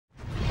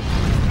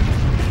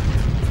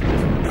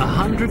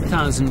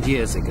100,000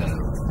 years ago,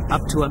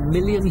 up to 1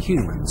 million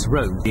humans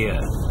roamed the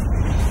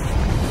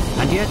Earth.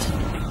 And yet,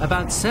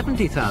 about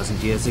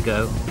 70,000 years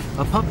ago,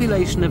 a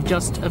population of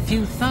just a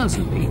few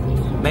thousand people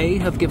may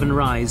have given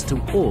rise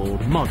to all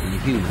modern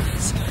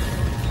humans.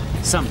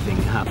 Something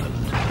happened.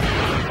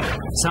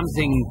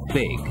 Something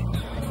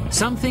big.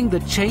 Something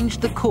that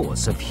changed the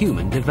course of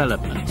human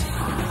development.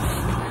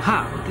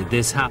 How did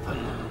this happen?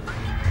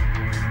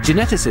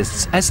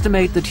 Geneticists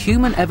estimate that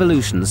human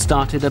evolution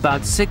started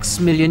about 6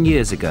 million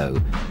years ago,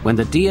 when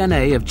the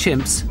DNA of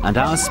chimps and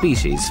our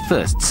species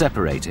first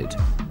separated.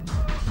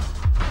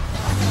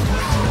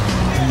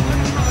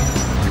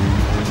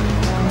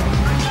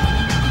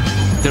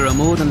 There are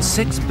more than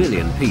 6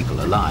 billion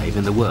people alive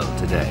in the world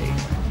today.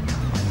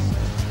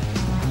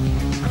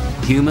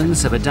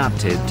 Humans have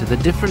adapted to the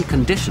different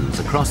conditions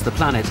across the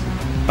planet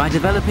by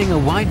developing a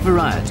wide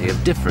variety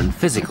of different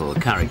physical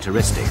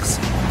characteristics.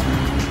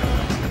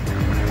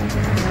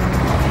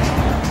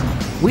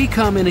 We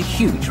come in a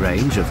huge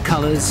range of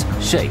colors,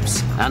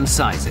 shapes, and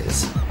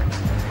sizes.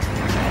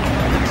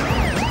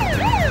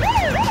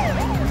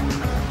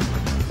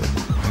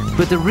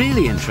 But the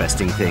really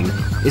interesting thing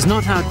is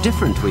not how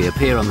different we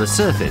appear on the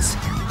surface,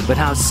 but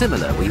how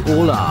similar we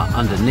all are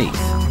underneath.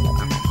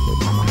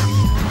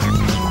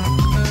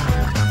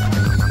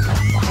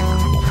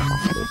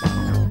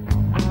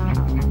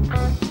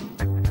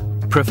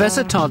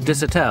 Professor Todd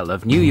Disotell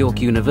of New York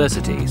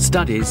University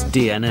studies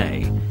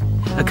DNA,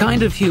 a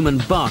kind of human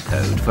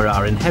barcode for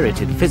our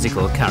inherited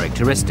physical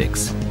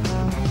characteristics.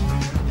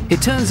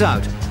 It turns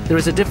out there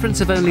is a difference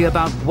of only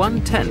about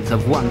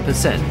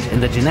 0.1% in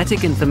the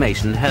genetic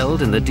information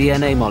held in the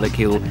DNA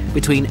molecule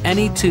between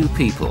any two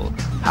people,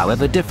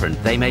 however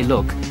different they may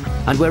look,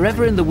 and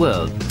wherever in the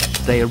world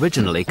they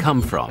originally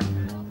come from.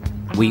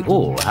 We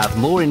all have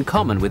more in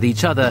common with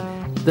each other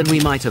than we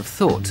might have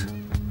thought.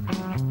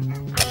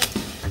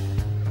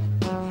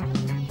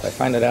 I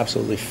find it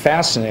absolutely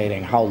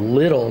fascinating how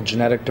little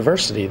genetic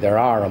diversity there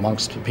are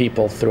amongst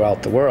people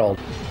throughout the world.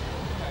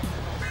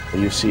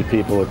 You see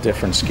people with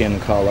different skin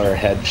color,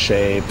 head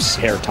shapes,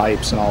 hair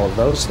types, and all of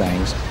those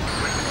things.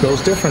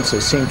 Those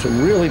differences seem to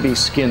really be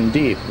skin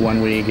deep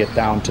when we get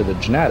down to the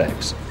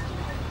genetics.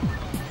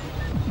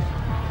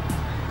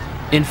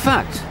 In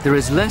fact, there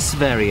is less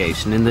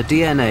variation in the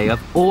DNA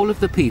of all of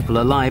the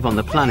people alive on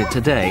the planet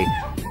today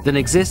than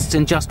exists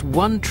in just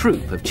one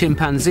troop of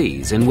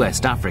chimpanzees in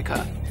West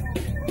Africa.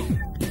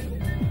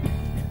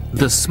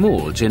 The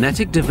small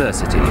genetic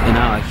diversity in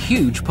our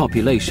huge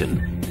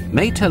population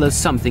may tell us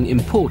something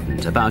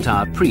important about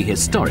our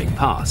prehistoric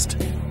past.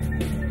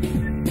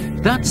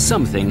 That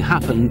something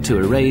happened to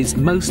erase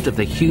most of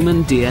the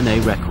human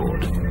DNA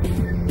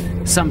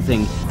record.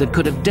 Something that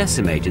could have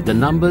decimated the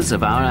numbers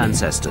of our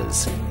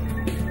ancestors.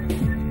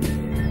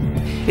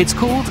 It's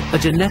called a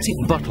genetic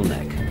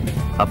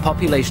bottleneck, a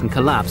population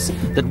collapse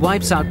that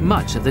wipes out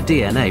much of the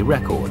DNA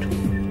record.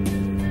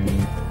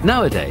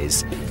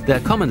 Nowadays, they're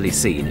commonly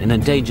seen in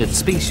endangered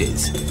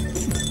species.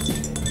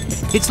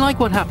 It's like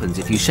what happens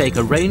if you shake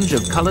a range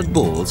of colored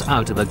balls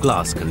out of a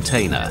glass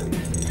container.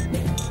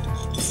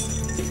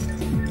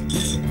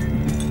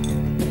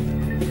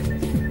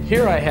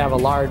 Here I have a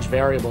large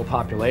variable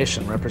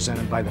population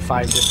represented by the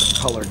 5 different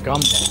colored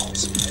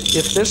gumballs.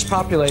 If this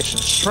population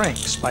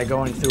shrinks by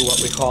going through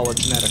what we call a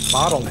genetic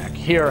bottleneck,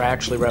 here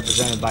actually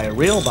represented by a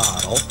real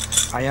bottle,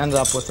 I end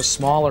up with a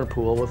smaller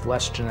pool with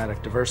less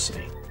genetic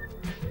diversity.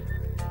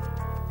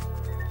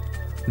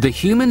 The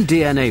human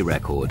DNA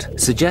record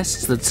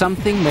suggests that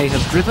something may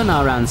have driven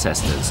our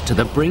ancestors to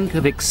the brink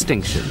of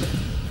extinction.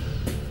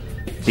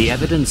 The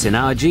evidence in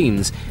our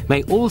genes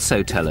may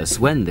also tell us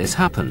when this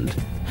happened,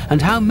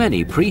 and how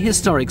many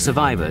prehistoric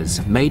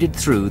survivors made it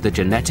through the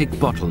genetic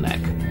bottleneck.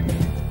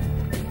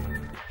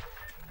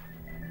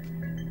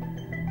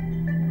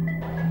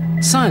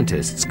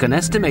 Scientists can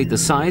estimate the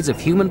size of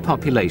human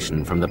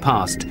population from the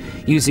past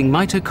using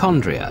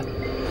mitochondria,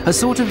 a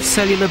sort of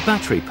cellular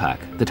battery pack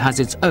that has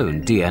its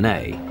own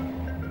DNA.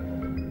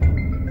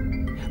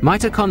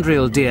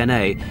 Mitochondrial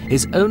DNA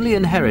is only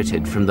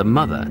inherited from the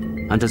mother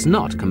and does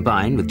not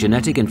combine with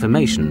genetic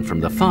information from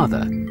the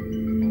father.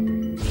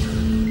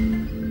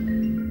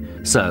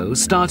 So,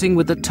 starting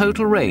with the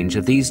total range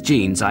of these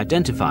genes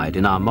identified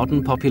in our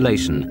modern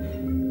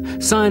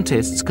population,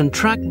 scientists can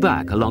track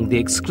back along the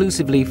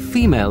exclusively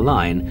female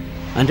line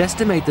and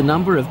estimate the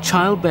number of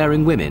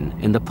childbearing women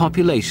in the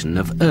population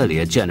of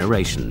earlier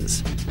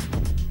generations.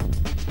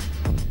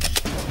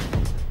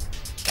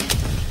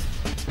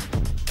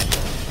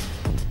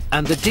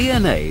 And the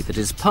DNA that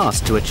is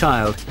passed to a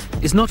child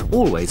is not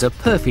always a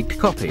perfect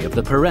copy of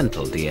the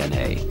parental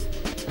DNA.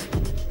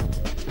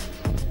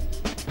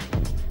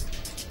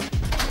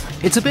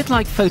 It's a bit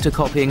like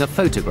photocopying a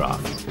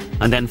photograph,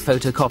 and then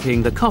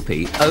photocopying the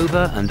copy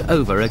over and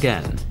over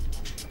again.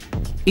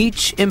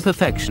 Each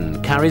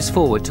imperfection carries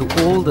forward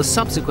to all the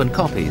subsequent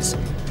copies,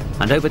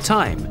 and over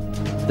time,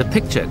 the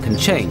picture can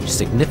change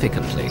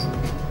significantly.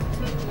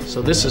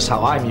 So this is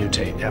how I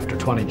mutate after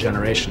 20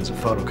 generations of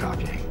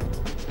photocopying.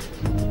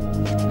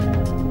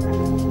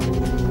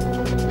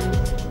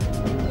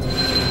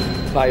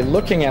 By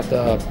looking at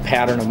the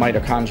pattern of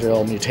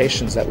mitochondrial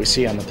mutations that we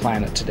see on the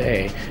planet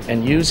today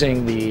and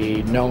using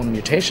the known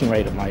mutation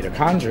rate of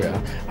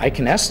mitochondria, I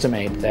can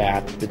estimate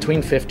that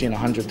between 50 and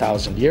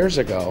 100,000 years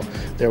ago,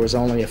 there was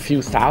only a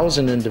few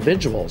thousand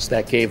individuals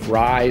that gave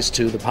rise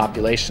to the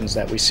populations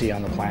that we see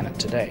on the planet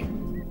today.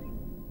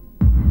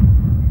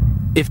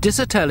 If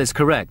Disotell is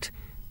correct,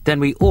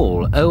 then we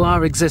all owe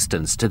our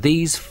existence to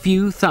these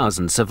few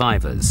thousand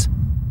survivors.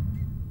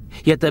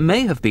 Yet there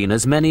may have been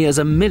as many as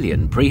 1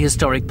 million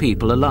prehistoric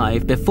people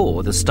alive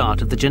before the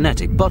start of the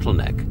genetic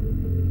bottleneck.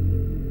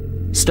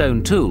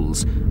 Stone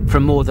tools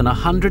from more than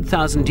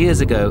 100,000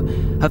 years ago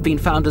have been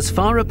found as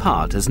far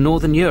apart as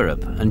Northern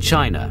Europe and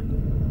China.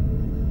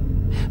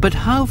 But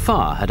how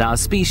far had our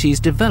species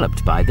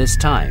developed by this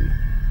time?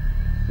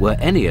 Were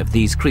any of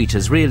these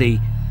creatures really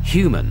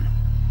human?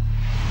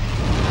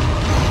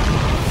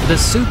 The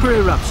super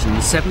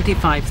eruption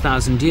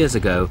 75,000 years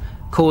ago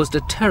caused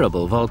a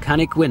terrible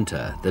volcanic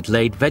winter that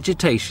laid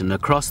vegetation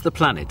across the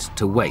planet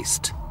to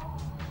waste.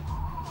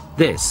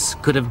 This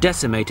could have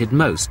decimated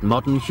most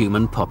modern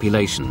human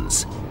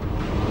populations.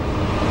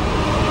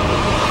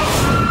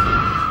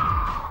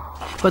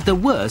 But there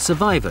were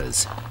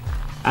survivors,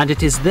 and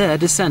it is their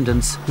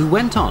descendants who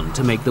went on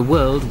to make the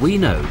world we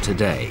know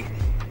today.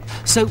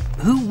 So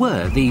who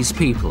were these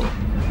people?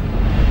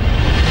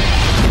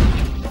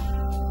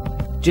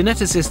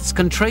 Geneticists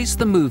can trace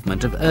the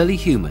movement of early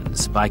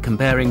humans by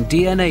comparing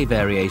DNA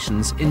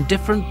variations in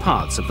different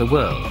parts of the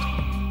world.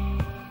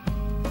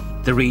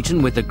 The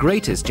region with the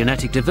greatest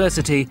genetic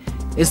diversity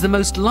is the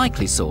most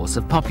likely source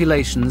of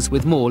populations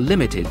with more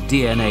limited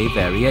DNA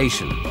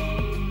variation.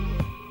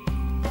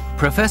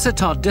 Professor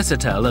Todd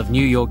Disotell of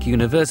New York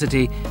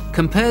University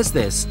compares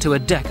this to a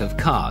deck of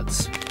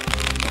cards.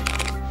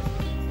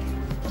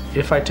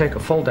 If I take a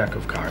full deck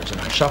of cards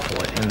and I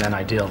shuffle it and then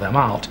I deal them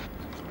out,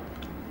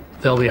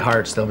 there'll be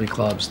hearts, there'll be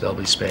clubs, there'll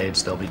be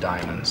spades, there'll be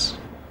diamonds.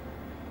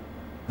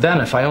 Then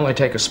if I only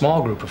take a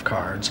small group of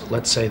cards,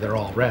 let's say they're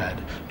all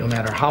red, no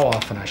matter how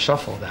often I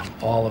shuffle them,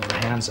 all of the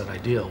hands that I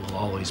deal will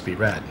always be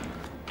red.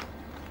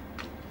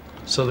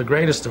 So the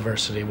greatest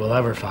diversity we'll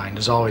ever find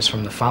is always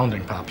from the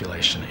founding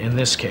population, in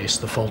this case,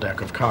 the full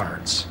deck of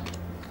cards.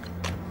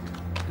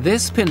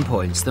 This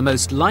pinpoints the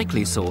most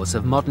likely source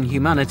of modern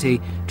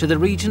humanity to the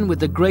region with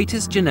the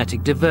greatest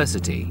genetic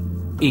diversity,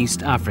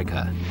 East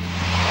Africa.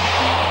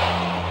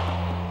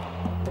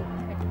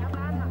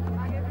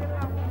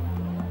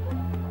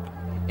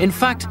 In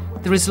fact,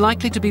 there is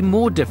likely to be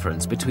more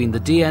difference between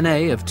the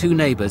DNA of two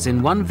neighbors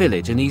in one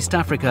village in East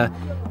Africa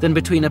than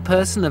between a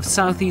person of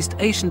Southeast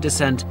Asian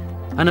descent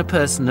and a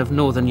person of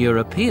Northern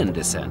European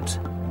descent.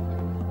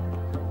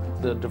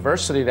 The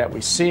diversity that we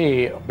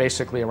see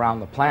basically around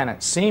the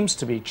planet seems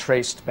to be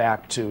traced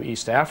back to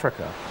East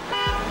Africa.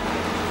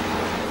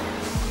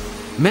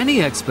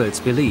 Many experts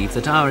believe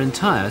that our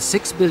entire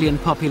 6 billion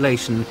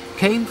population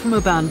came from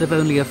a band of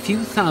only a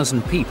few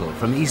thousand people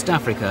from East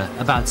Africa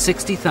about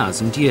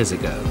 60,000 years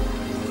ago.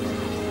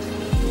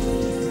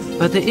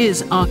 But there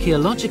is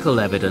archaeological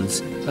evidence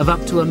of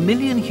up to 1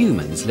 million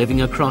humans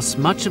living across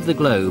much of the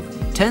globe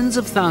tens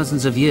of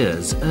thousands of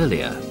years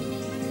earlier.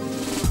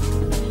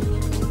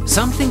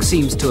 Something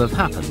seems to have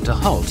happened to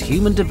halt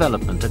human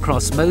development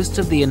across most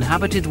of the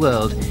inhabited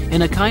world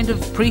in a kind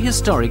of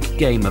prehistoric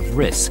game of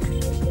risk.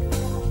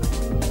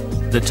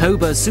 The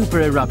Toba super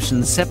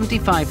eruption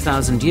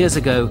 75,000 years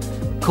ago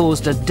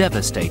caused a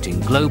devastating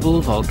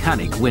global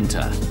volcanic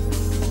winter.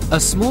 A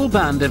small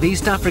band of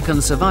East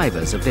African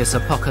survivors of this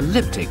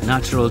apocalyptic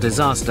natural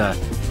disaster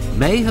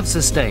may have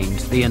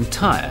sustained the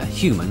entire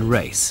human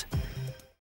race.